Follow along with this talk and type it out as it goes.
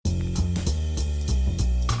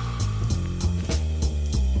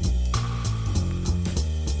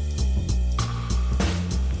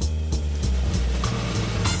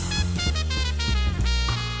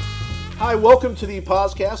Hi, welcome to the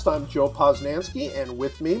podcast. I'm Joe Posnanski, and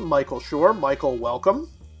with me, Michael Shore. Michael, welcome.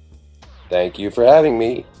 Thank you for having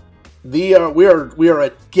me. We are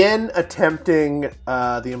again attempting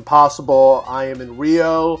the impossible. I am in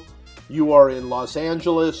Rio, you are in Los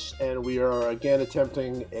Angeles, and we are again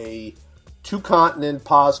attempting a two-continent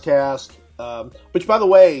podcast, which, by the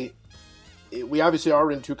way, we obviously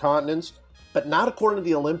are in two continents, but not according to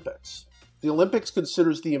the Olympics. The Olympics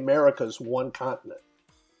considers the Americas one continent.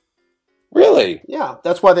 Really? Yeah,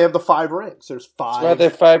 that's why they have the 5 rings. There's 5. That's why they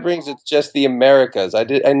have 5 rings. It's just the Americas. I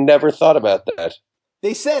never thought about that.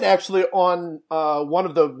 They said actually on one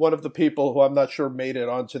of the people who I'm not sure made it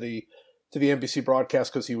onto the NBC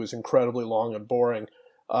broadcast because he was incredibly long and boring,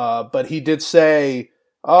 but he did say,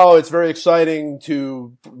 "Oh, it's very exciting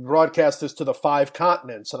to broadcast this to the 5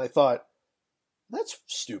 continents," and I thought that's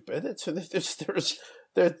stupid.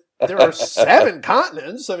 There are 7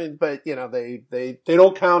 continents. I mean, but you know, they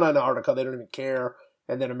don't count on Antarctica. They don't even care.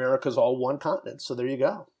 And then America's all one continent. So there you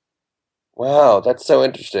go. Wow, that's so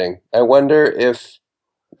interesting. I wonder if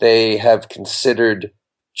they have considered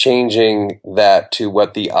changing that to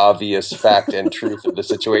what the obvious fact and truth of the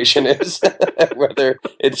situation is. Whether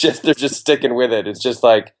it's just they're just sticking with it. It's just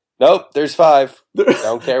like, nope, there's 5.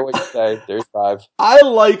 Don't care what you say. There's 5. I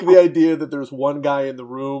like the idea that there's one guy in the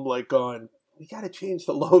room like going, we got to change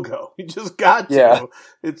the logo. We just got to. Yeah.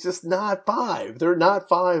 It's just not 5. They're not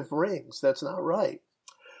 5 rings. That's not right.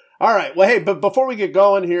 All right. Well, hey, but before we get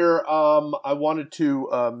going here, I wanted to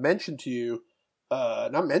I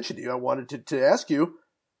wanted to ask you,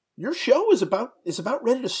 your show is about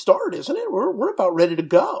ready to start, isn't it? We're about ready to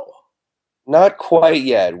go. Not quite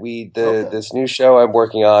yet. This new show I'm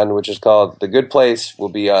working on, which is called The Good Place, will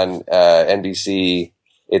be on NBC.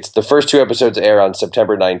 It's the first 2 episodes air on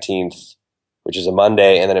September 19th. Which is a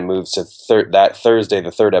Monday, and then it moves to that Thursday.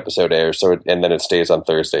 The 3rd episode airs, and then it stays on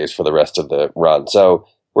Thursdays for the rest of the run. So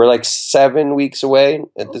we're like 7 weeks away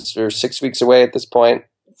at this, or 6 weeks away at this point.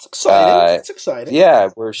 It's exciting. It's exciting. Yeah,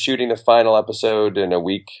 we're shooting the final episode in a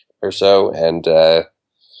week or so, and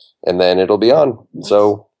then it'll be on.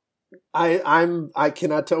 So I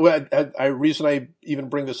cannot tell. Reason I even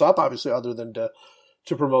bring this up, obviously, other than to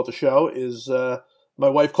promote the show, is. My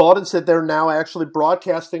wife called and said they're now actually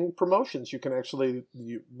broadcasting promotions. You can actually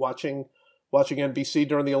watching NBC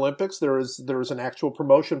during the Olympics. There is an actual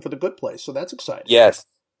promotion for The Good Place, so that's exciting. Yes,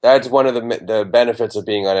 that's one of the benefits of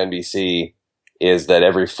being on NBC is that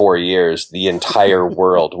every 4 years the entire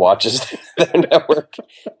world watches their network,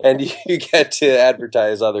 and you get to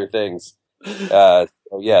advertise other things. So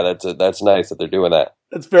yeah, that's nice that they're doing that.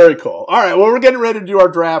 That's very cool. All right, well, we're getting ready to do our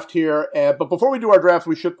draft here, but before we do our draft,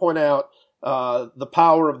 we should point out the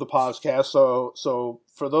power of the podcast. So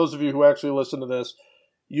for those of you who actually listen to this,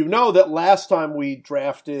 you know that last time we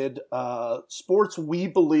drafted sports we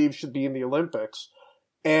believe should be in the Olympics,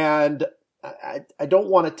 and I don't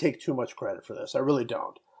want to take too much credit for this. I really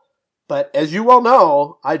don't. But as you well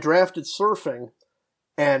know, I drafted surfing,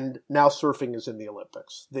 and now surfing is in the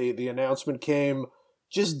Olympics. The announcement came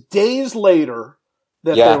just days later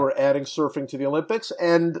that they were adding surfing to the Olympics,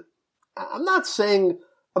 and I'm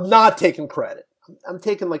not taking credit. I'm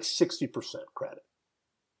taking like 60% credit.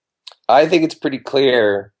 I think it's pretty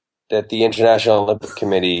clear that the International Olympic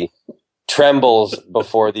Committee trembles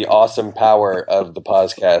before the awesome power of the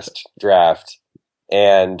podcast draft,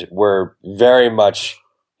 and we're very much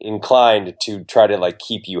inclined to try to like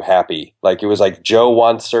keep you happy. Like it was like Joe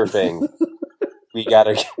wants surfing. we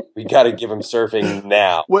gotta give him surfing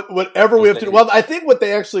now. Whatever we have to do. Well, I think what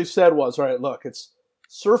they actually said was, all right, look, it's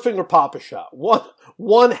surfing or Pop-A-Shot.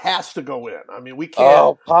 One has to go in. I mean, we can't.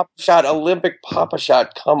 Oh, Pop-A-Shot, Olympic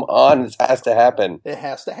Pop-A-Shot. Come on, this has to happen. It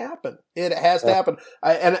has to happen. It has to happen.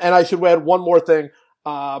 And I should add one more thing.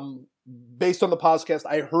 Based on the podcast,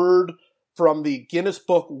 I heard from the Guinness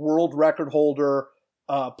Book World Record holder,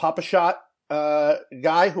 Pop-A-Shot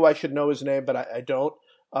guy, who I should know his name, but I don't.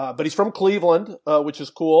 But he's from Cleveland, which is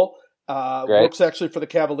cool. Works actually for the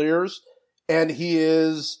Cavaliers. And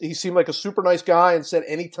he seemed like a super nice guy and said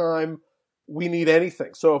anytime we need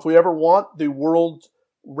anything. So if we ever want the world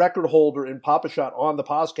record holder in Pop-A-Shot on the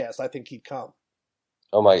podcast, I think he'd come.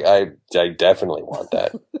 Oh my, I definitely want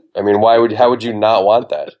that. I mean, how would you not want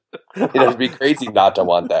that? It'd be crazy not to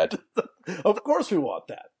want that. Of course we want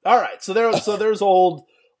that. All right. So there's old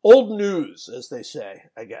news, as they say,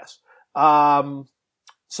 I guess.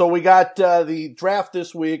 So we got the draft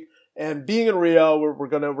this week. And being in Rio,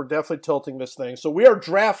 we're definitely tilting this thing. So we are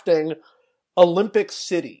drafting Olympic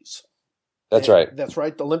cities. That's right. That's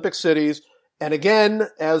right. The Olympic cities. And again,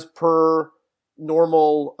 as per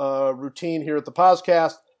normal routine here at the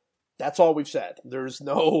podcast, That's all we've said. There's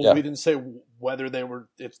we didn't say whether they were,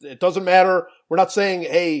 it doesn't matter. We're not saying,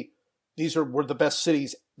 hey, were the best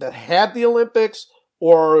cities that had the Olympics,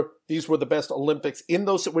 or these were the best Olympics in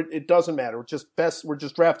those. It doesn't matter. We're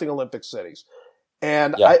just drafting Olympic cities.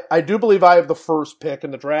 And I do believe I have the first pick in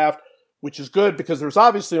the draft, which is good because there's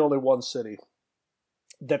obviously only one city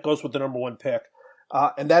that goes with the number one pick.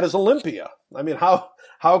 And that is Olympia. I mean,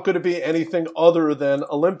 how could it be anything other than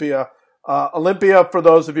Olympia? Olympia, for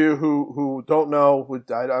those of you who don't know,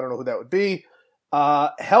 I don't know who that would be,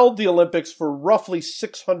 held the Olympics for roughly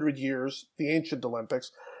 600 years, the ancient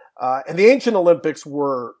Olympics. And the ancient Olympics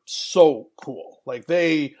were so cool. Like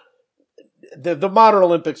the modern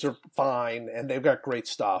Olympics are fine and they've got great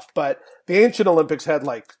stuff, but the ancient Olympics had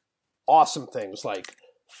like awesome things like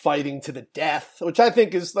fighting to the death, which I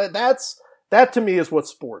think is that to me is what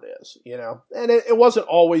sport is, you know, and it wasn't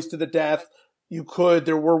always to the death.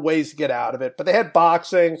 There were ways to get out of it, but they had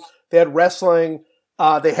boxing, they had wrestling,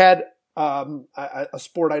 they had a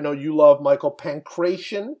sport I know you love, Michael,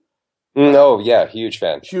 pankration. Oh yeah, huge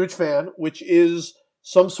fan, which is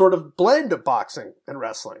some sort of blend of boxing and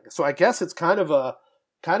wrestling. So I guess it's kind of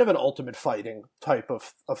an ultimate fighting type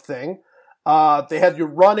of thing. They had your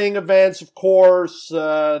running events, of course,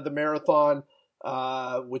 the marathon,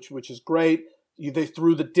 which is great. They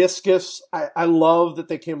threw the discus. I love that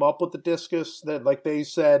they came up with the discus, that like they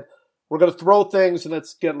said, we're going to throw things and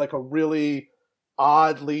let's get like a really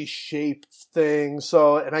oddly shaped thing.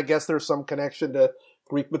 So, and I guess there's some connection to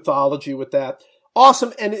Greek mythology with that.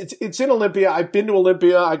 Awesome. And it's in Olympia. I've been to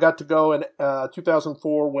Olympia. I got to go in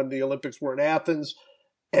 2004 when the Olympics were in Athens.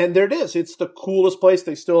 And there it is. It's the coolest place.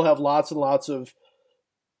 They still have lots and lots of,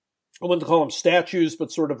 I wouldn't call them statues,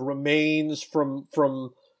 but sort of remains from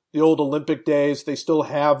the old Olympic days. They still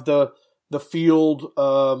have the field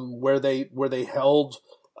where they held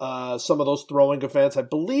some of those throwing events. I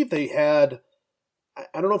believe they had,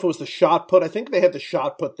 I don't know if it was the shot put. I think they had the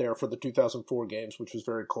shot put there for the 2004 games, which was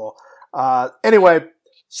very cool. Anyway,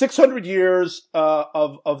 600 years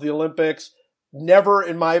of the Olympics. Never,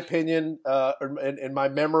 in my opinion, in my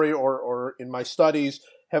memory or in my studies,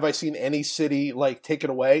 have I seen any city like take it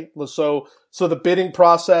away. So the bidding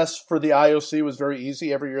process for the IOC was very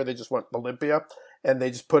easy. Every year they just went Olympia and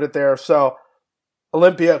they just put it there. So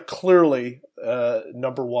Olympia clearly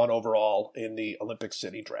number one overall in the Olympic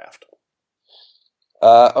city draft.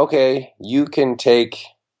 Okay, you can take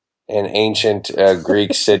an ancient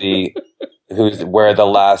Greek city where the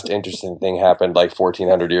last interesting thing happened like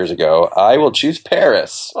 1400 years ago. I will choose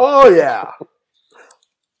Paris. Oh yeah.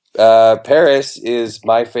 Paris is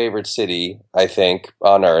my favorite city, I think,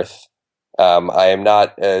 on earth. I am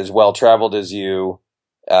not as well traveled as you.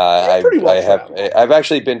 I've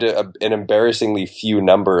actually been to an embarrassingly few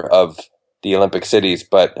number of the Olympic cities,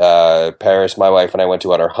 but Paris, my wife and I went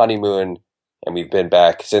to on our honeymoon, and we've been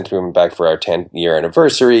back since we went back for our 10th-year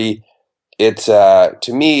anniversary. It's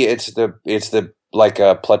to me, it's the like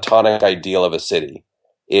a platonic ideal of a city.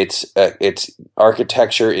 Its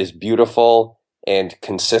architecture is beautiful and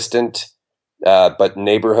consistent, but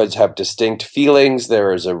neighborhoods have distinct feelings.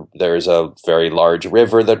 There is a very large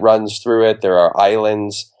river that runs through it. There are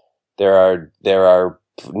islands. There are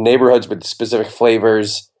neighborhoods with specific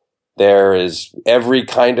flavors. There is every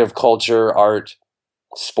kind of culture, art,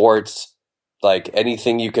 sports. Like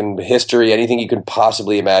anything history, anything you can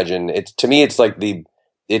possibly imagine. To me, it's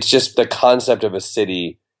just the concept of a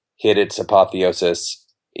city hit its apotheosis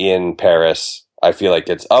in Paris. I feel like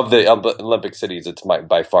it's of the Olympic cities, it's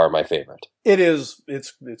by far my favorite. It is.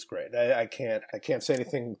 It's great. I can't say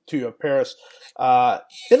anything to you of Paris.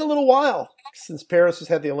 Been a little while since Paris has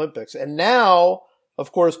had the Olympics, and now,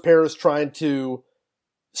 of course, Paris trying to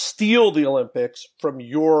steal the Olympics from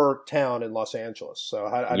your town in Los Angeles. So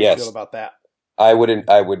how do you feel about that? I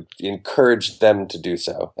would encourage them to do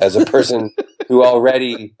so. As a person who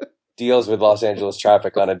already deals with Los Angeles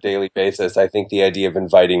traffic on a daily basis, I think the idea of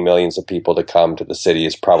inviting millions of people to come to the city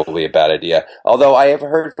is probably a bad idea. Although I have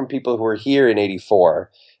heard from people who were here in '84,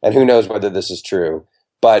 and who knows whether this is true,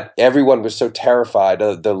 but everyone was so terrified,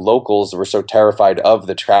 the locals were so terrified of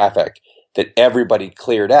the traffic that everybody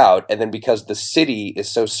cleared out. And then because the city is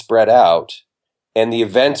so spread out and the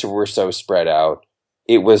events were so spread out,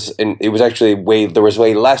 it was actually there was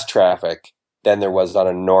way less traffic than there was on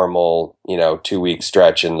a normal, 2-week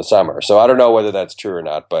stretch in the summer. So I don't know whether that's true or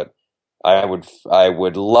not, but I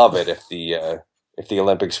would love it if the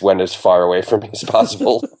Olympics went as far away from me as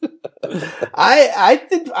possible. I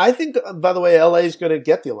think by the way, LA is going to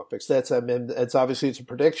get the Olympics. It's obviously it's a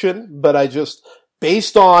prediction, but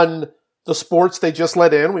based on the sports they just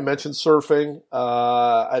let in, we mentioned surfing.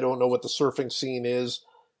 I don't know what the surfing scene is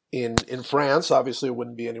in France. Obviously, it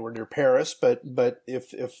wouldn't be anywhere near Paris, but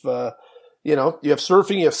if you know, you have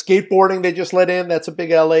surfing, you have skateboarding they just let in. That's a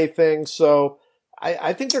big LA thing. So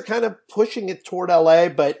I think they're kind of pushing it toward LA,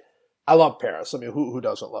 but I love Paris. I mean, who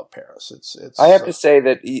doesn't love Paris? It's. I have to say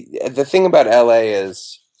that the thing about LA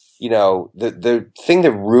is, you know, the thing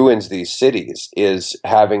that ruins these cities is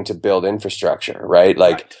having to build infrastructure, right?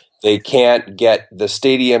 Like right. They can't get the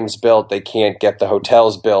stadiums built, they can't get the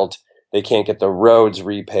hotels built, they can't get the roads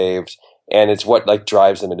repaved, and it's what like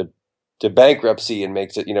drives them into bankruptcy and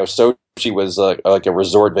makes it, you know, Sochi was like a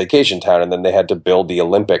resort vacation town, and then they had to build the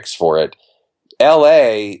Olympics for it.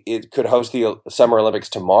 LA, it could host the Summer Olympics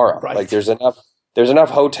tomorrow. Right. Like there's enough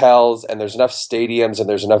hotels and there's enough stadiums and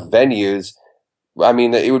there's enough venues. I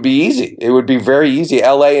mean, it would be easy. It would be very easy.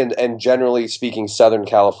 LA and generally speaking, Southern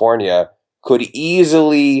California could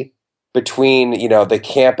easily, between, you know, the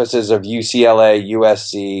campuses of UCLA,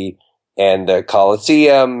 USC, and the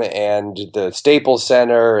Coliseum and the Staples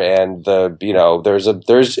Center and the, you know,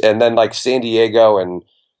 and then like San Diego and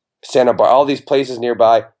Santa Barbara, all these places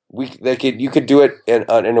nearby. You could do it in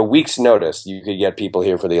a week's notice. You could get people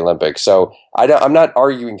here for the Olympics. So I'm not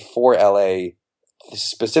arguing for LA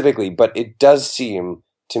specifically, but it does seem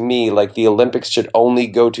to me like the Olympics should only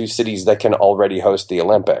go to cities that can already host the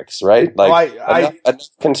Olympics, right? Like enough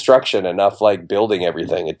construction, enough like building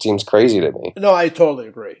everything. It seems crazy to me. No, I totally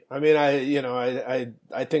agree. I mean,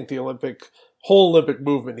 I think the whole Olympic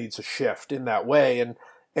movement needs a shift in that way,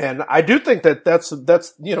 and I do think that's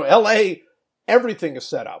you know, LA. Everything is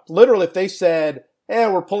set up. Literally, if they said,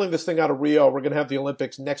 we're pulling this thing out of Rio, we're going to have the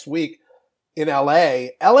Olympics next week in LA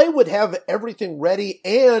would have everything ready,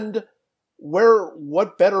 and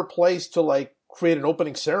what better place to like create an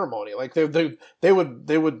opening ceremony? Like they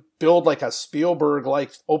would build like a Spielberg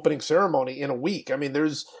like opening ceremony in a week. I mean,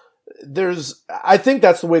 I think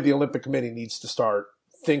that's the way the Olympic Committee needs to start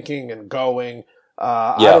thinking and going.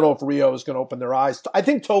 I don't know if Rio is going to open their eyes. I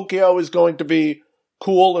think Tokyo is going to be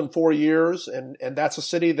cool in 4 years, and that's a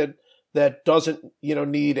city that doesn't, you know,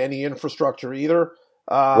 need any infrastructure either.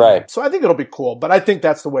 Right. So I think it'll be cool, but I think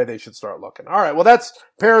that's the way they should start looking. All right. Well,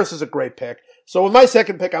 Paris is a great pick. So with my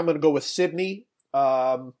second pick, I'm going to go with Sydney,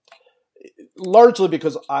 largely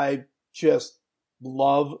because I just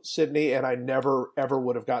love Sydney, and I never ever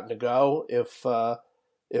would have gotten to go if not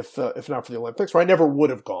for the Olympics, or I never would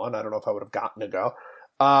have gone. I don't know if I would have gotten to go.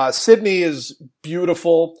 Sydney is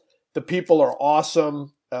beautiful. The people are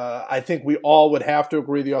awesome. I think we all would have to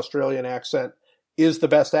agree the Australian accent is the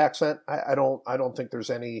best accent. I don't think there's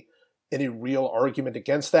any real argument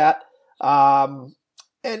against that. And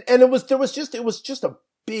it was just a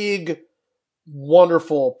big,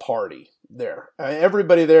 wonderful party there.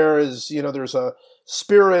 Everybody there is, you know, there's a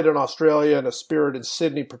spirit in Australia and a spirit in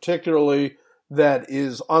Sydney particularly that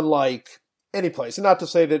is unlike any place. And not to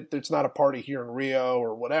say that it's not a party here in Rio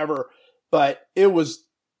or whatever, but it was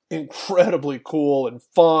incredibly cool and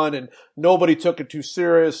fun, and nobody took it too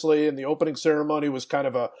seriously. And the opening ceremony was kind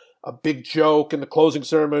of a big joke, and the closing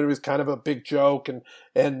ceremony was kind of a big joke,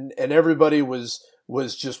 and everybody was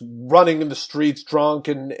just running in the streets drunk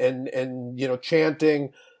and you know,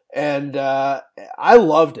 chanting. And I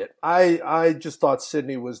loved it. I just thought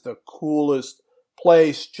Sydney was the coolest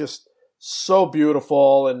place, just so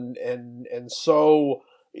beautiful and so,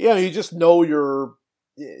 you know, you just know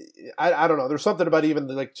I don't know. There's something about even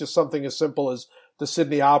like just something as simple as the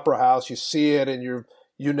Sydney Opera House. You see it and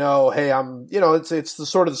you know, hey, you know, it's the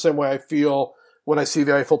sort of the same way I feel when I see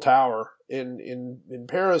the Eiffel Tower in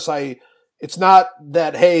Paris. It's not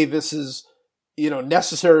that, hey, this is, you know,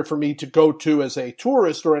 necessary for me to go to as a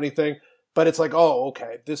tourist or anything, but it's like, oh,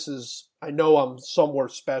 okay, I know I'm somewhere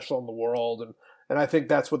special in the world. And I think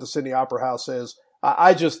that's what the Sydney Opera House is.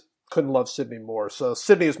 I just couldn't love Sydney more. So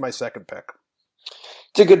Sydney is my second pick.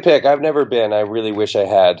 It's a good pick. I've never been. I really wish I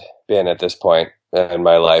had been at this point in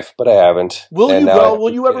my life, but I haven't. Will you go?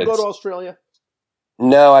 Will you ever go to Australia?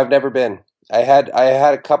 No, I've never been. I had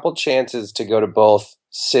a couple chances to go to both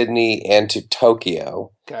Sydney and to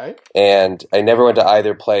Tokyo. Okay. And I never went to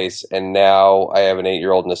either place. And now I have an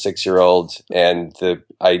 8-year-old and a 6-year-old, and the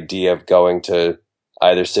idea of going to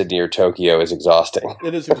either Sydney or Tokyo is exhausting.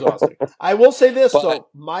 It is exhausting. I will say this, though.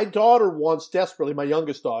 My daughter wants desperately, my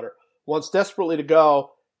youngest daughter, wants desperately to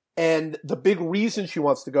go, and the big reason she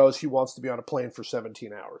wants to go is she wants to be on a plane for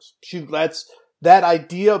 17 hours. That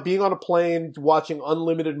idea of being on a plane, watching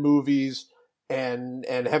unlimited movies, and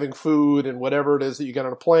having food and whatever it is that you get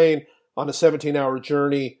on a plane on a 17-hour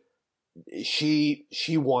journey, she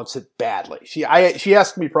wants it badly. She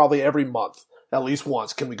asks me probably every month, at least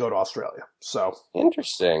once, can we go to Australia? So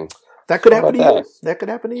interesting. That could happen to you. That could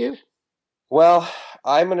happen to you. Well,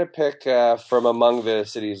 I'm going to pick from among the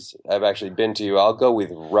cities I've actually been to. I'll go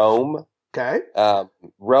with Rome. Okay.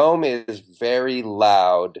 Rome is very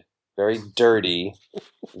loud, very dirty,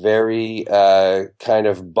 very kind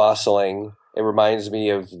of bustling. It reminds me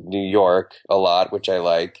of New York a lot, which I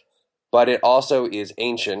like. But it also is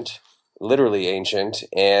ancient, literally ancient.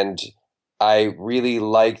 And I really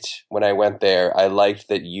liked when I went there, I liked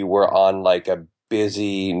that you were on like a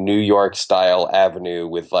busy New York style avenue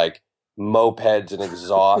with like mopeds and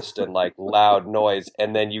exhaust and like loud noise,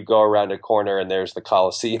 and then you go around a corner and there's the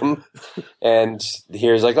Colosseum, and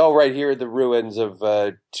here's like, oh, right here are the ruins of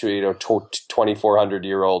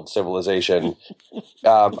 2,400-year-old civilization.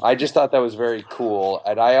 I just thought that was very cool,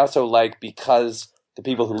 and I also like because the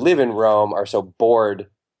people who live in Rome are so bored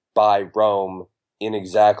by Rome in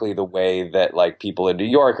exactly the way that like people in New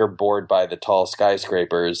York are bored by the tall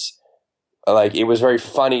skyscrapers. Like it was very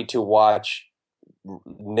funny to watch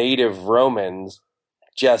native Romans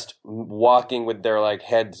just walking with their like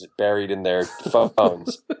heads buried in their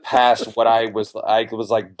phones past what I was like,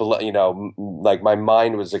 like my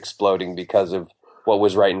mind was exploding because of what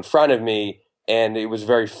was right in front of me. And it was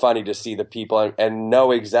very funny to see the people and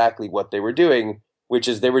know exactly what they were doing, which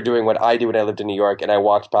is they were doing what I do when I lived in New York, and I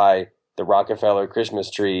walked by the Rockefeller Center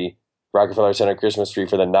Christmas tree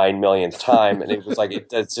for the 9 millionth time, and it was like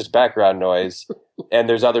it's just background noise, and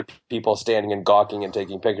there's other people standing and gawking and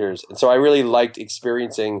taking pictures, and so I really liked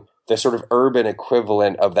experiencing the sort of urban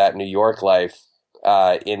equivalent of that New York life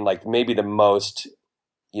in like maybe the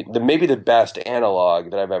best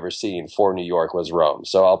analog that I've ever seen for New York was Rome.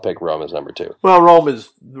 So I'll pick Rome as number 2. Well, Rome is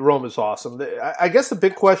awesome. I guess the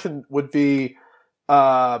big question would be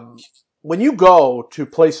when you go to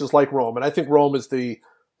places like Rome, and I think Rome is the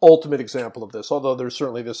ultimate example of this, although there's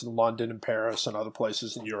certainly this in London and Paris and other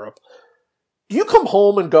places in Europe. Do you come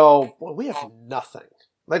home and go, well, we have nothing.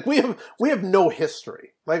 Like we have no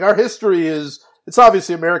history. Like our history it's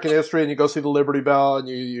obviously American history, and you go see the Liberty Bell and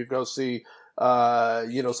you go see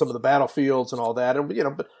some of the battlefields and all that.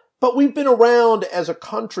 And but we've been around as a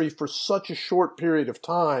country for such a short period of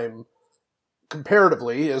time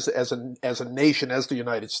comparatively as a nation, as the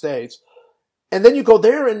United States. And then you go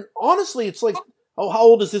there and honestly it's like, oh, how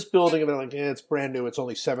old is this building? And they're like, it's brand new. It's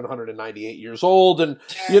only 798 years old. And,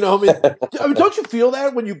 I mean, don't you feel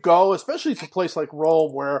that when you go, especially to a place like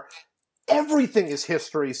Rome where everything is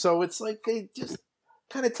history? So it's like they just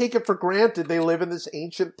kind of take it for granted they live in this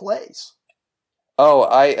ancient place. Oh,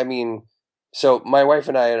 I mean, so my wife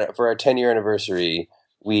and I, for our 10-year anniversary,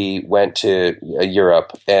 we went to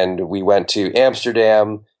Europe, and we went to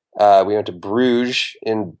Amsterdam, we went to Bruges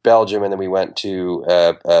in Belgium, and then we went to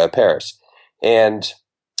Paris. And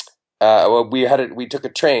we took a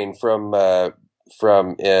train from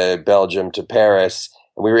Belgium to Paris,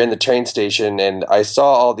 and we were in the train station, and I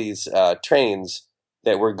saw all these trains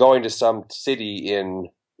that were going to some city in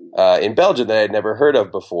Belgium that I had never heard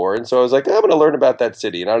of before. And so I was like, I'm going to learn about that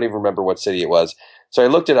city, and I don't even remember what city it was. So I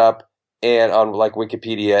looked it up and on like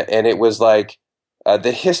Wikipedia, and it was like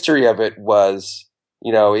the history of it was,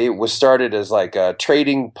 it was started as like a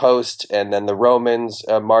trading post, and then the Romans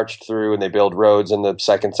marched through and they built roads in the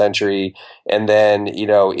 2nd century. And then,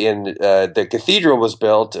 the cathedral was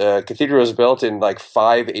built in like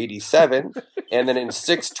 587. And then in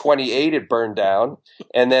 628, it burned down.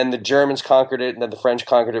 And then the Germans conquered it, and then the French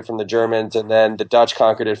conquered it from the Germans, and then the Dutch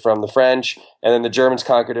conquered it from the French, and then the Germans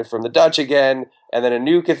conquered it from the Dutch again. And then a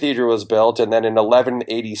new cathedral was built, and then in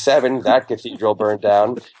 1187, that cathedral burned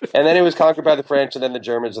down. And then it was conquered by the French, and then the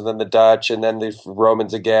Germans, and then the Dutch, and then the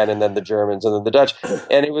Romans again, and then the Germans, and then the Dutch.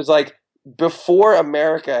 And it was like, before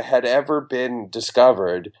America had ever been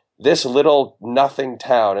discovered, this little nothing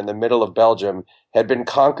town in the middle of Belgium had been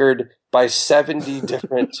conquered by 70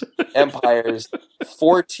 different empires.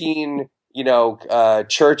 14,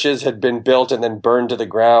 churches had been built and then burned to the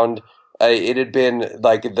ground. It had been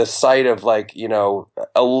like the site of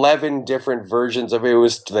 11 different versions of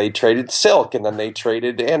it. They traded silk, and then they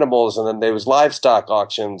traded animals, and then there was livestock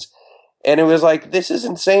auctions. And it was like, this is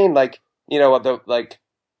insane.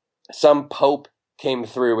 Some Pope came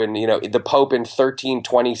through, and, the Pope in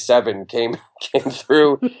 1327 came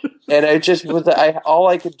through. And it just was, all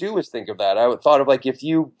I could do was think of that. I thought of like, if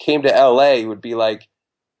you came to LA, it would be like,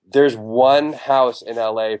 there's one house in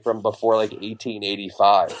LA from before like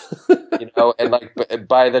 1885, and like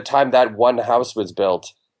by the time that one house was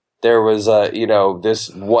built, there was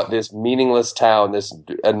this meaningless town, this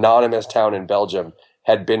anonymous town in Belgium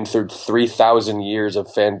had been through 3,000 years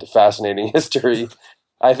of fascinating history.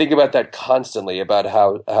 I think about that constantly, about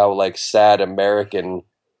how like sad American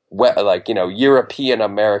like, European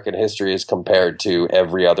American history is compared to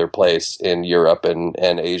every other place in Europe and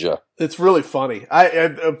Asia. It's really funny.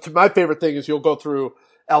 My favorite thing is you'll go through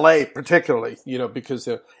LA particularly, because,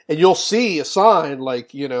 and you'll see a sign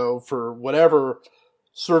like, for whatever,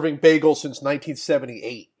 serving bagels since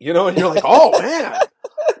 1978, and you're like, oh man,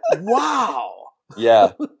 wow.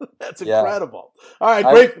 Yeah. That's incredible. All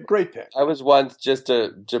right. Great pick. I was once, just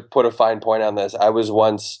to put a fine point on this, I was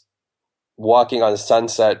once walking on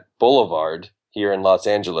Sunset Boulevard here in Los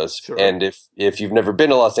Angeles. Sure. And if you've never been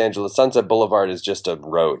to Los Angeles, Sunset Boulevard is just a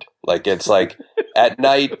road. Like, it's like at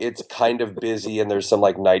night, it's kind of busy and there's some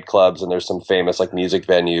like nightclubs and there's some famous like music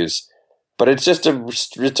venues, but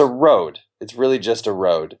it's a road. It's really just a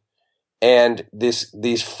road. And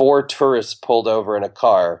these 4 tourists pulled over in a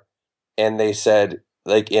car and they said,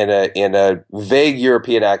 like in a vague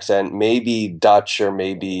European accent, maybe Dutch or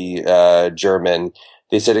maybe German,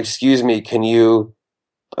 they said, "Excuse me, can you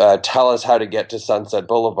tell us how to get to Sunset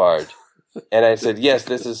Boulevard?" And I said, "Yes,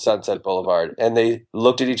 this is Sunset Boulevard." And they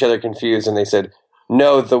looked at each other confused and they said,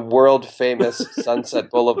 "No, the world famous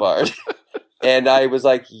Sunset Boulevard." And I was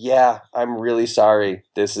like, "Yeah, I'm really sorry.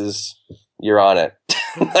 You're on it."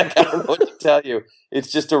 Like, I don't know what to tell you.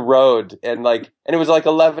 It's just a road. And it was like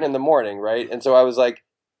 11 in the morning, right? And so I was like,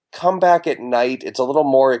 come back at night. It's a little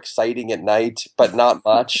more exciting at night, but not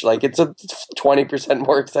much. Like, it's a 20%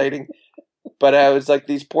 more exciting. But I was like,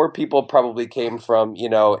 these poor people probably came from,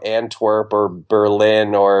 Antwerp or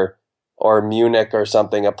Berlin or Munich or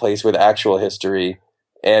something, a place with actual history.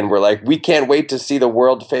 And we're like, we can't wait to see the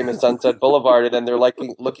world famous Sunset Boulevard. And then they're like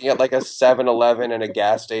looking at like a 7-Eleven and a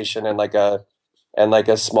gas station and like a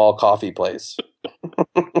small coffee place.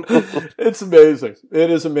 It's amazing.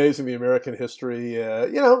 It is amazing, the American history.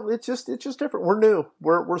 It's just different. We're new.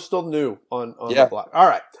 We're still new on the block. All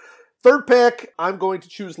right. Third pick, I'm going to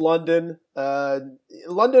choose London.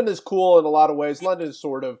 London is cool in a lot of ways. London is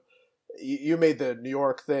sort of, you made the New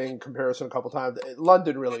York thing comparison a couple times.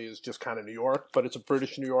 London really is just kind of New York, but it's a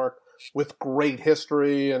British New York with great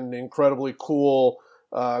history and incredibly cool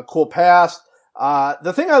past.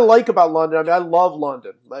 The thing I like about London, I love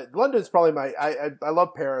London. London is probably I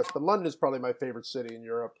love Paris, but London is probably my favorite city in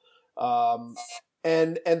Europe.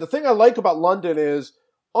 And the thing I like about London is,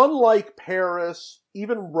 unlike Paris,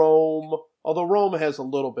 even Rome, although Rome has a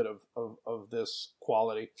little bit of this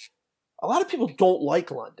quality, a lot of people don't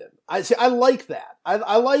like London. I like that.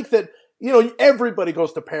 I like that, everybody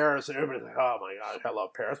goes to Paris and everybody's like, oh my gosh, I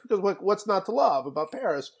love Paris, because what's not to love about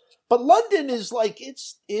Paris? But London is like,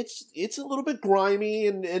 it's a little bit grimy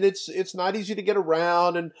and it's not easy to get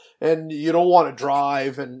around and you don't want to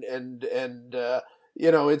drive and it's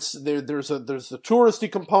there's the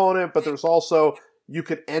touristy component, but there's also, you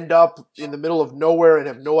could end up in the middle of nowhere and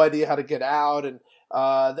have no idea how to get out. And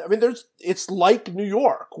it's like New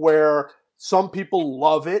York, where some people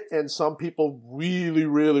love it and some people really,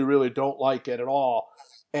 really, really don't like it at all.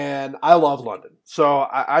 And I love London, so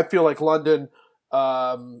I feel like London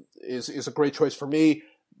is a great choice for me,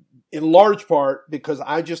 in large part because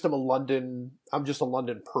I'm just a London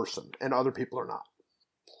person, and other people are not.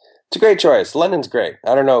 It's a great choice. London's great.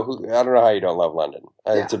 I don't know how you don't love London.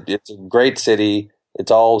 Yeah. It's a great city.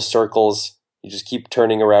 It's all circles. You just keep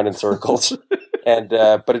turning around in circles. And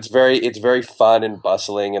but it's very fun and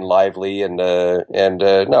bustling and lively and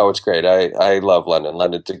no, it's great. I love London.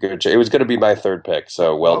 London's a good. It was going to be my third pick,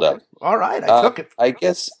 so well done. All right, I took it. I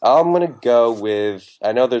guess I'm going to go with.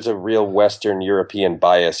 I know there's a real Western European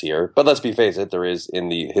bias here, but let's be face it, there is in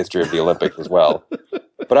the history of the Olympics as well.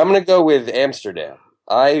 But I'm going to go with Amsterdam.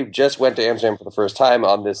 I just went to Amsterdam for the first time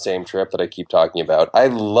on this same trip that I keep talking about. I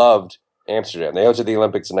loved Amsterdam. They hosted the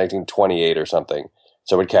Olympics in 1928 or something.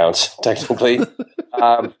 So it counts technically.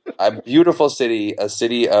 A beautiful city, a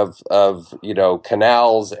city of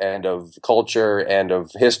canals and of culture and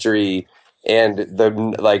of history, and the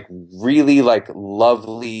really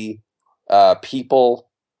lovely people,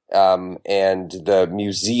 and the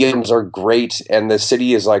museums are great, and the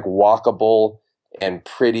city is walkable and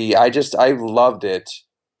pretty. I loved it.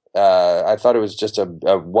 I thought it was just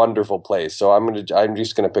a wonderful place. So I'm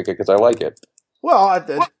just gonna pick it because I like it. Well,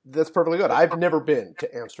 that's perfectly good. I've never been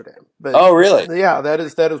to Amsterdam. But oh, really? Yeah, that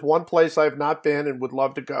is one place I've not been and would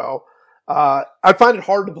love to go. I find it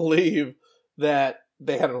hard to believe that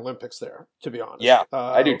they had an Olympics there, to be honest. Yeah,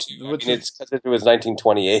 I do too. It's because it was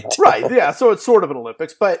 1928. Right, yeah, so it's sort of an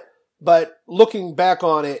Olympics. But looking back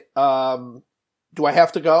on it, do I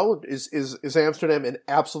have to go? Is Amsterdam an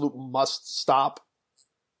absolute must-stop?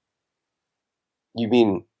 You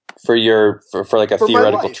mean... For a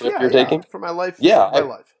theoretical trip you're taking? For my life. Yeah. My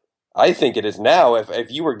life. I think it is now.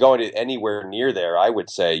 If you were going to anywhere near there, I would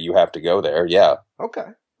say you have to go there. Yeah. Okay.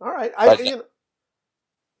 All right. But,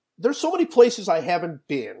 There's so many places I haven't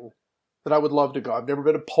been that I would love to go. I've never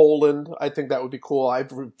been to Poland. I think that would be cool.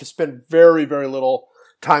 I've spent very, very little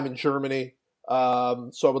time in Germany. So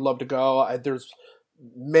I would love to go. There's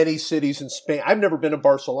many cities in Spain. I've never been to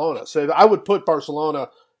Barcelona. So I would put Barcelona.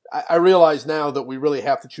 I realize now that we really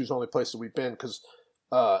have to choose only places we've been because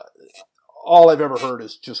all I've ever heard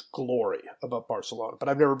is just glory about Barcelona, but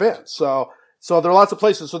I've never been. So there are lots of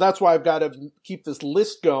places. So that's why I've got to keep this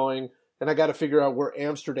list going. And I got to figure out where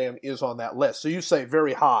Amsterdam is on that list. So you say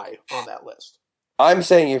very high on that list. I'm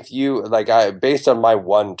saying if you based on my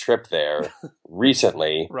one trip there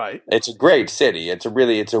recently, right? It's a great city. It's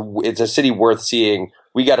a city worth seeing.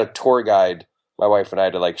 We got a tour guide, my wife and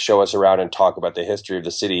I, to show us around and talk about the history of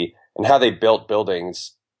the city and how they built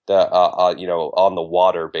buildings. On the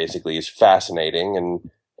water basically is fascinating,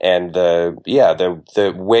 and the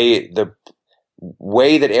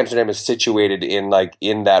way that Amsterdam is situated in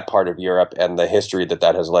that part of Europe and the history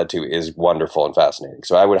that has led to is wonderful and fascinating.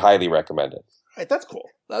 So I would highly recommend it. All right, that's cool.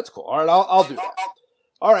 All right, I'll do that.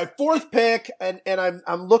 All right, fourth pick, and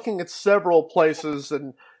I'm looking at several places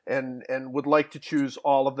and would like to choose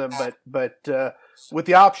all of them, but with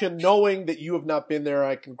the option, knowing that you have not been there,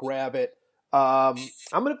 I can grab it. I'm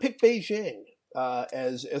going to pick Beijing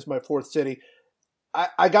as my fourth city.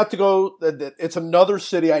 I got to go. It's another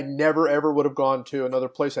city I never ever would have gone to. Another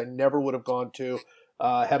place I never would have gone to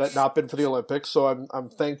had it not been for the Olympics. So I'm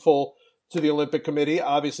thankful to the Olympic Committee.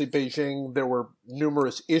 Obviously, Beijing. There were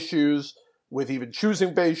numerous issues with even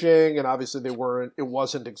choosing Beijing, and obviously it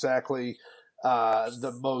wasn't exactly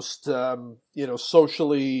the most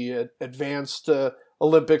socially advanced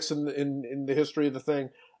Olympics in the history of the thing.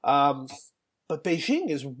 But Beijing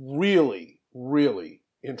is really, really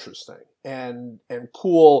interesting and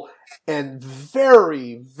cool and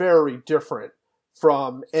very, very different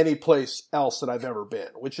from any place else that I've ever been,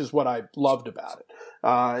 which is what I loved about it.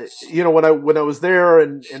 When I was there,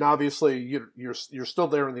 and obviously you're still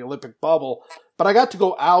there in the Olympic bubble, but I got to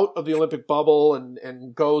go out of the Olympic bubble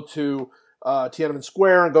and go to Tiananmen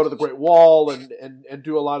Square and go to the Great Wall and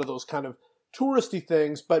do a lot of those kind of touristy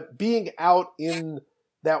things. But being out in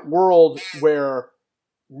that world where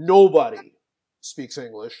nobody speaks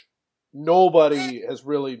English, nobody has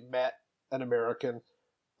really met an American.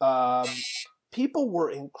 People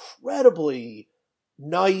were incredibly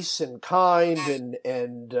nice and kind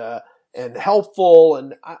and helpful,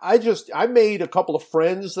 and I made a couple of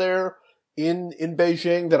friends there in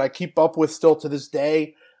Beijing that I keep up with still to this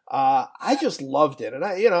day. I just loved it, and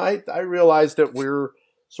I realized that we're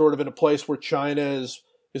sort of in a place where China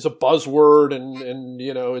is a buzzword, and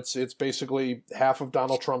it's basically half of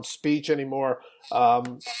Donald Trump's speech anymore.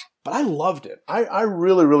 But I loved it. I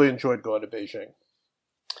really, really enjoyed going to Beijing.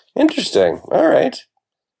 Interesting. All right.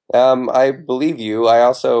 I believe you. I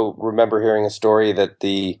also remember hearing a story that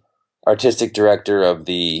the artistic director of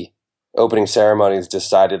the opening ceremonies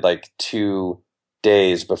decided 2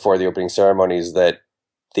 days before the opening ceremonies that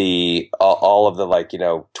all of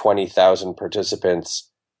the 20,000 participants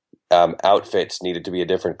outfits needed to be a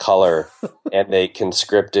different color, and they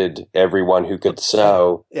conscripted everyone who could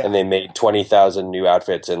sew, and they made 20,000 new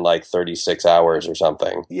outfits in 36 hours or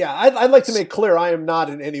something. Yeah, I'd like to make clear I am not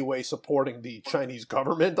in any way supporting the Chinese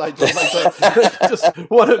government. I just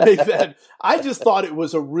want to make that. I just thought it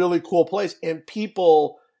was a really cool place, and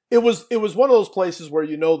people. It was one of those places where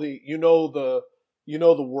you know the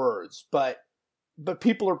words, but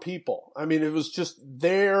people are people. I mean, it was just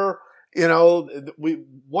there.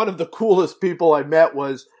 One of the coolest people I met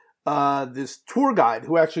was this tour guide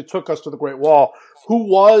who actually took us to the Great Wall, who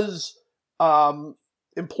was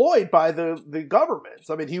employed by the government.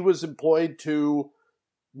 I mean, he was employed to,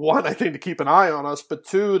 one, I think, to keep an eye on us, but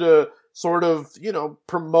two, to sort of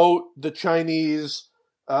promote the Chinese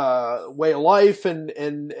way of life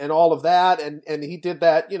and all of that, and he did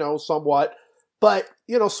that somewhat, but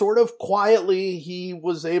sort of quietly he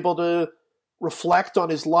was able to reflect on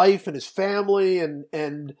his life and his family, and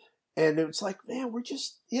it's like, man, we're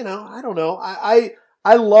just, I don't know.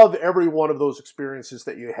 I love every one of those experiences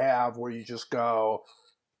that you have where you just go,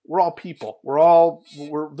 we're all people.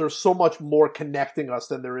 There's so much more connecting us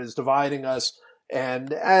than there is dividing us. And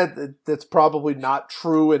that's probably not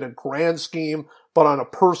true in a grand scheme, but on a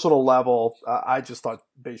personal level, I just thought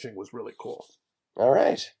Beijing was really cool. All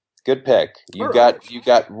right. Good pick. You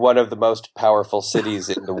got one of the most powerful cities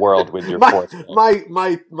in the world with your fourth pick.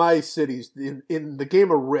 My cities in the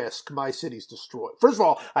game of Risk, my city's destroyed. First of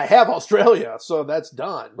all, I have Australia, so that's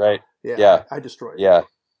done. Right. Yeah. I destroyed it. Yeah.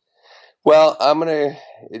 Well,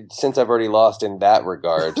 since I've already lost in that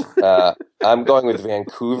regard, I'm going with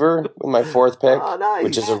Vancouver with my fourth pick,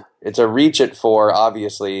 nice. It's a reach at 4.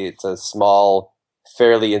 Obviously, it's a small,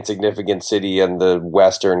 fairly insignificant city on the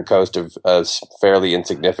western coast of a fairly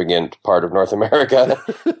insignificant part of North America.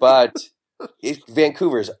 But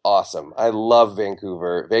Vancouver is awesome. I love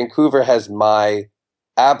Vancouver. Vancouver has my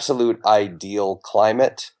absolute ideal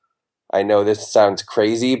climate. I know this sounds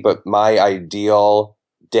crazy, but my ideal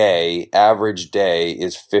average day,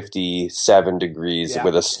 is 57 degrees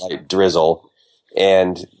with a slight drizzle.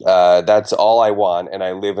 And that's all I want. And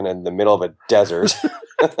I live in the middle of a desert.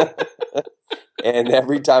 And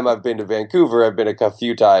every time I've been to Vancouver, I've been a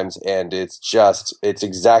few times, and it's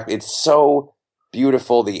so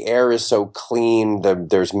beautiful. The air is so clean.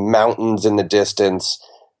 There's mountains in the distance.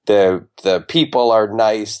 The people are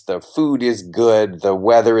nice. The food is good. The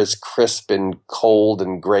weather is crisp and cold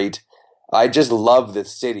and great. I just love the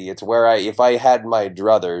city. It's where if I had my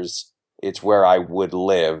druthers, it's where I would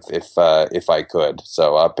live if I could.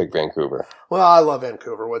 So I'll pick Vancouver. Well, I love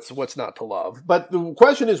Vancouver. What's not to love? But the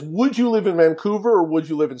question is, would you live in Vancouver or would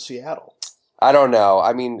you live in Seattle? I don't know.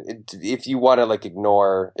 I mean, if you want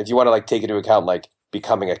to take into account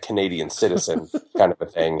becoming a Canadian citizen kind of a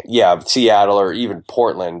thing, yeah, Seattle or even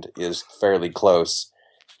Portland is fairly close.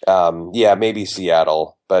 Yeah, maybe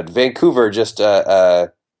Seattle, but Vancouver just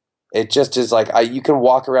it just is you can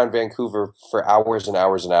walk around Vancouver for hours and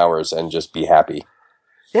hours and hours and just be happy.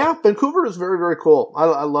 Yeah, Vancouver is very, very cool.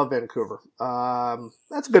 I love Vancouver.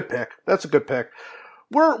 That's a good pick.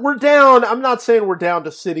 We're down. I'm not saying we're down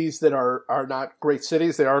to cities that are not great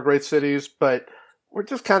cities. They are great cities, but we're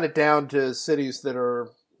just kind of down to cities that are.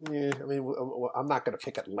 I mean, I'm not going to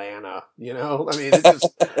pick Atlanta. I mean, it's just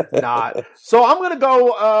not. So I'm going to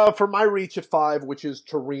go for my reach at 5, which is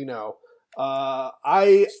Torino.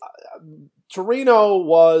 Torino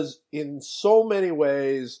was in so many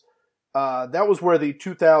ways, that was where the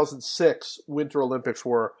 2006 Winter Olympics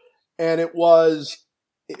were. And it was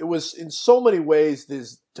in so many ways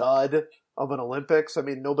this dud of an Olympics. I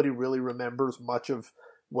mean, nobody really remembers much of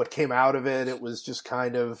what came out of it. It was just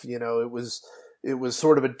kind of, it was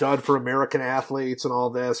sort of a dud for American athletes and all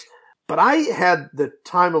this. But I had the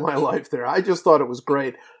time of my life there. I just thought it was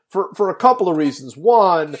great for a couple of reasons.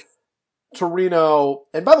 One, Torino,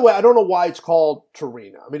 and by the way, I don't know why it's called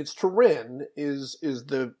Torino. I mean, it's Turin is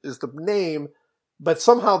the name, but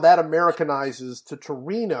somehow that Americanizes to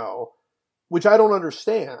Torino, which I don't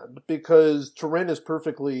understand because Turin is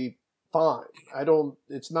perfectly fine.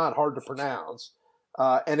 It's not hard to pronounce,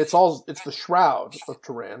 and it's the Shroud of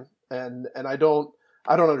Turin, and I don't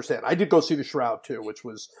understand. I did go see the Shroud too, which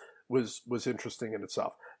was interesting in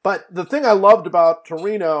itself. But the thing I loved about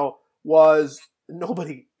Torino was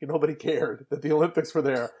nobody cared that the Olympics were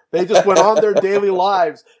there. They just went on their daily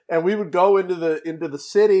lives, and we would go into the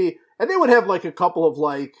city, and they would have a couple of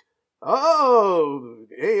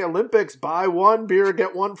hey, Olympics, buy one beer,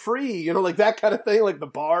 get one free, that kind of thing. The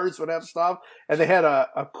bars would have stuff, and they had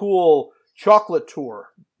a cool chocolate tour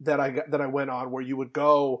that I went on where you would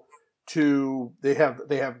go to. They have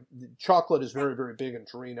chocolate is very, very big in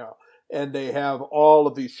Torino, and they have all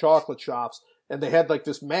of these chocolate shops. And they had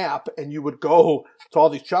this map, and you would go to all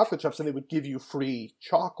these chocolate shops, and they would give you free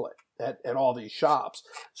chocolate at all these shops.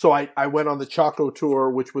 So I went on the Choco tour,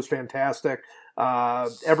 which was fantastic.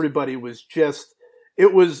 Everybody was just,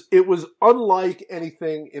 it was unlike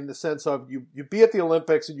anything in the sense of you'd be at the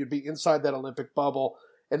Olympics and you'd be inside that Olympic bubble,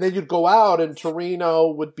 and then you'd go out, and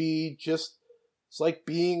Torino would be just, it's like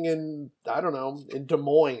being in, I don't know, in Des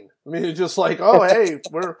Moines. I mean, it's just oh, hey,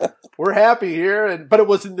 we're happy here, but it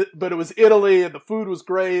was Italy, and the food was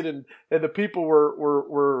great, and the people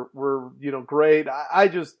were great.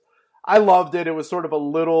 I loved it. It was sort of a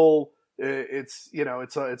little, it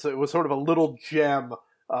was sort of a little gem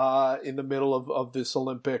in the middle of this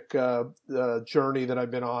Olympic journey that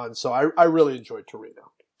I've been on. So I really enjoyed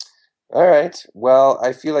Torino. All right. Well,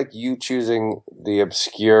 I feel like you choosing the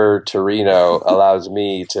obscure Torino allows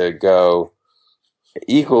me to go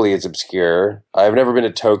equally as obscure. I've never been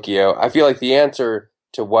to Tokyo. I feel like the answer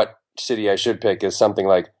to what city I should pick is something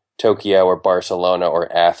like Tokyo or Barcelona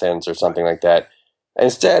or Athens or something like that.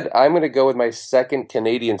 Instead, I'm going to go with my second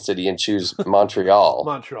Canadian city and choose Montreal.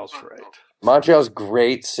 Montreal's great. Montreal's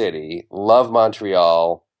great city. Love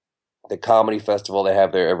Montreal. The comedy festival they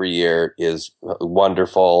have there every year is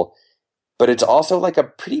wonderful. But it's also a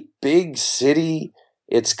pretty big city.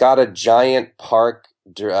 It's got a giant park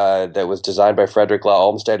that was designed by Frederick Law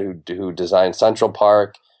Olmsted, who designed Central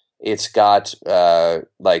Park. It's got a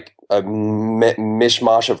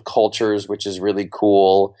mishmash of cultures, which is really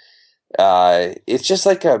cool. It's just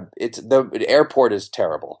the airport is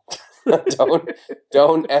terrible.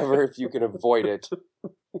 Don't ever, if you can avoid it,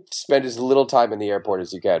 spend as little time in the airport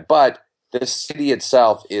as you can. But the city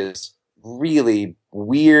itself is really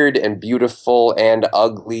weird and beautiful and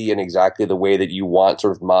ugly in exactly the way that you want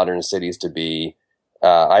sort of modern cities to be.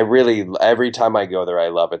 Every time I go there, I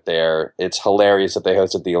love it there. It's hilarious that they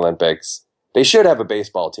hosted the Olympics. They should have a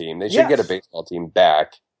baseball team. They should get a baseball team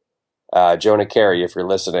back. Jonah Carey, if you're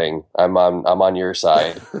listening, I'm on your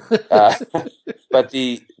side. But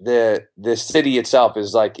the city itself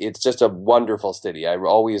is like, it's just a wonderful city. I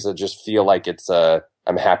always just feel like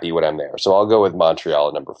I'm happy when I'm there. So I'll go with Montreal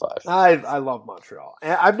at number 5. I love Montreal.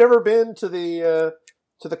 I've never been to the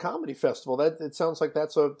comedy festival. It sounds like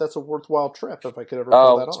that's a worthwhile trip if I could ever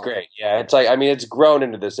pull that off. Oh, it's great. Yeah, it's like, I mean, it's grown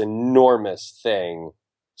into this enormous thing.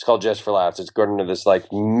 It's called Just for Laughs. It's grown into this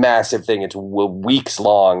like massive thing. It's weeks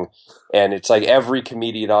long, and it's like every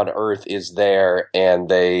comedian on earth is there, and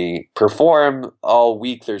they perform all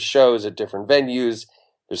week. There's shows at different venues.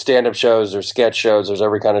 There's stand-up shows. There's sketch shows. There's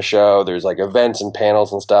every kind of show. There's like events and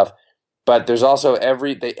panels and stuff. But there's also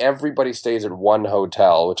everybody stays at one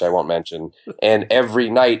hotel, which I won't mention, and every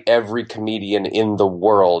night every comedian in the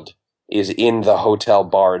world is in the hotel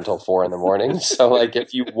bar until 4 a.m. So like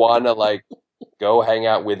if you want to like go hang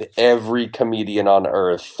out with every comedian on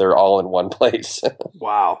earth, they're all in one place.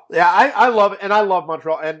 Wow. Yeah, I love it, and I love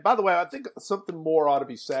Montreal. And by the way, I think something more ought to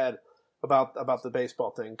be said about the baseball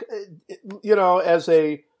thing. You know, as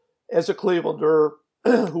a Clevelander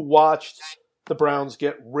who watched the Browns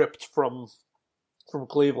get ripped from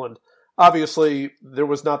Cleveland, obviously there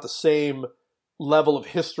was not the same level of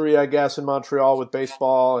history, I guess, in Montreal with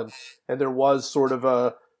baseball, and there was sort of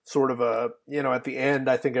a you know, at the end,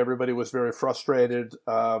 I think everybody was very frustrated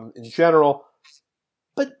in general,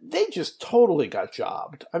 but they just totally got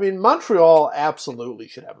jobbed. I mean, Montreal absolutely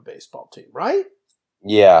should have a baseball team, right?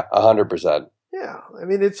 Yeah, 100%. Yeah, I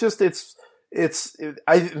mean,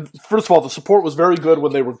 first of all, the support was very good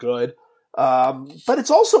when they were good, but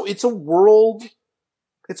it's a world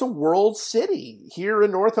city here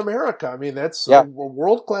in North America. I mean, that's a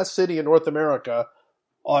world-class city in North America.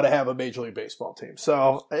 Ought to have a Major League Baseball team.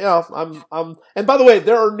 So, yeah, and by the way,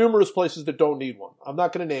 there are numerous places that don't need one. I'm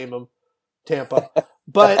not going to name them, Tampa,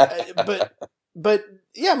 but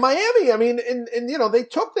yeah, Miami. I mean, and you know, they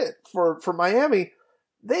took it for Miami.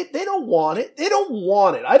 They don't want it. They don't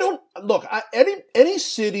want it. Any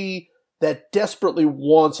city that desperately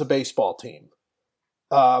wants a baseball team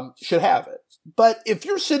should have it. But if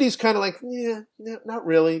your city's kind of like, yeah, not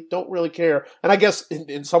really, don't really care. And I guess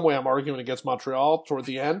in some way I'm arguing against Montreal toward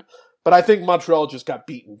the end, but I think Montreal just got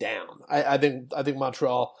beaten down. I think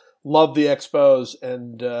Montreal loved the Expos,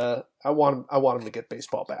 and I want them to get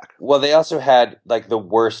baseball back. Well, they also had like the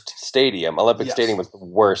worst stadium. Olympic Stadium was the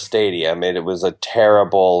worst stadium, and it was a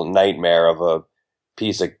terrible nightmare of a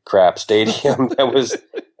piece of crap stadium that was.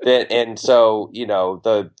 And so, you know,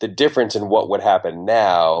 the difference in what would happen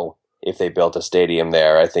now if they built a stadium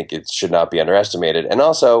there, I think it should not be underestimated. And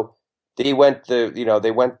also, the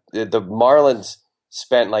Marlins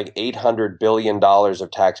spent like $800 billion of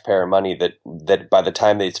taxpayer money that by the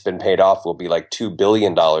time it's been paid off will be like $2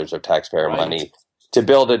 billion of taxpayer money to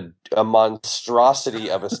build a monstrosity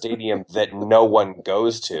of a stadium that no one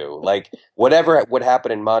goes to. Like, whatever would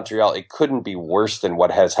happen in Montreal, it couldn't be worse than what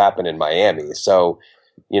has happened in Miami. So,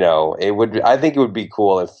 you know, I think it would be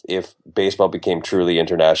cool if baseball became truly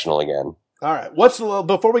international again. All right.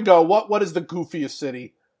 Before we go, what is the goofiest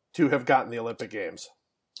city to have gotten the Olympic Games?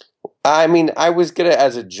 I mean, I was gonna,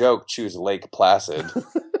 as a joke, choose Lake Placid.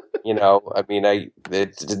 You know, I mean,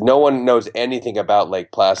 no one knows anything about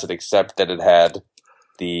Lake Placid except that it had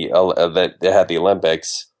the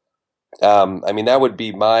Olympics. I mean, that would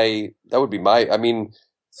be my. I mean,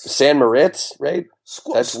 San Moritz, right?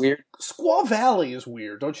 That's weird. Squaw Valley is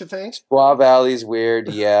weird, don't you think? Squaw Valley's weird,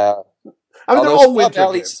 yeah. I mean, they're all winter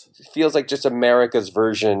Valley feels like just America's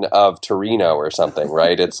version of Torino or something,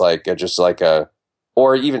 right? It's like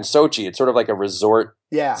or even Sochi. It's sort of like a resort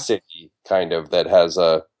city, kind of, that has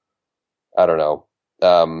I don't know.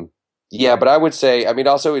 Yeah, but I would say, I mean,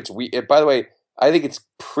 also it's weird. By the way, I think it's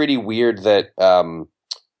pretty weird that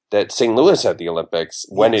that St. Louis had the Olympics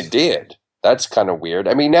when it did. That's kind of weird.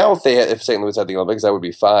 I mean, now if St. Louis had the Olympics, that would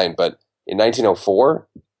be fine. But in 1904,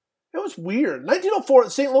 it was weird. 1904,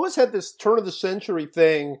 St. Louis had this turn of the century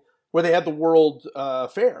thing where they had the World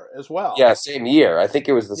Fair as well. Yeah, same year. I think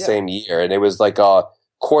it was the same year, and it was like a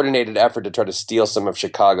coordinated effort to try to steal some of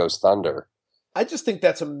Chicago's thunder. I just think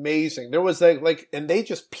that's amazing. There was and they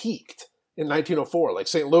just peaked in 1904. Like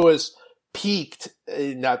St. Louis peaked.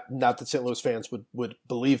 Not that St. Louis fans would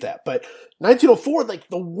believe that, but 1904, like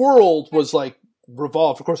the world was like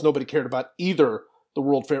revolved. Of course, nobody cared about either the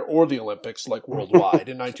World Fair or the Olympics, like worldwide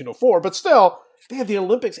in 1904. But still, they had the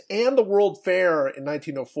Olympics and the World Fair in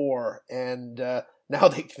 1904, and now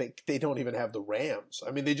they don't even have the Rams.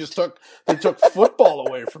 I mean, they took football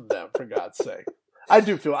away from them, for God's sake. I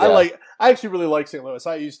do feel I actually really like St. Louis.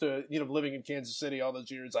 I used to, living in Kansas City all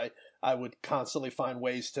those years, I would constantly find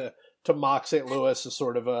ways to mock St. Louis as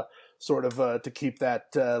sort of to keep that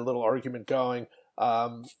little argument going.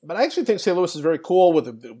 But I actually think St. Louis is very cool with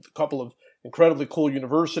a couple of incredibly cool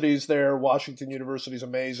universities there. Washington University is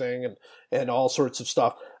amazing and all sorts of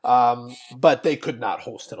stuff. But they could not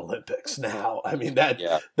host an Olympics now. I mean,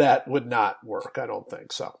 that would not work. I don't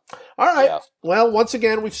think so. All right. Yeah. Well, once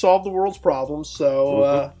again, we've solved the world's problems.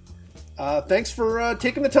 So thanks for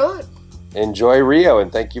taking the time. Enjoy Rio,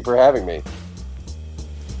 and thank you for having me.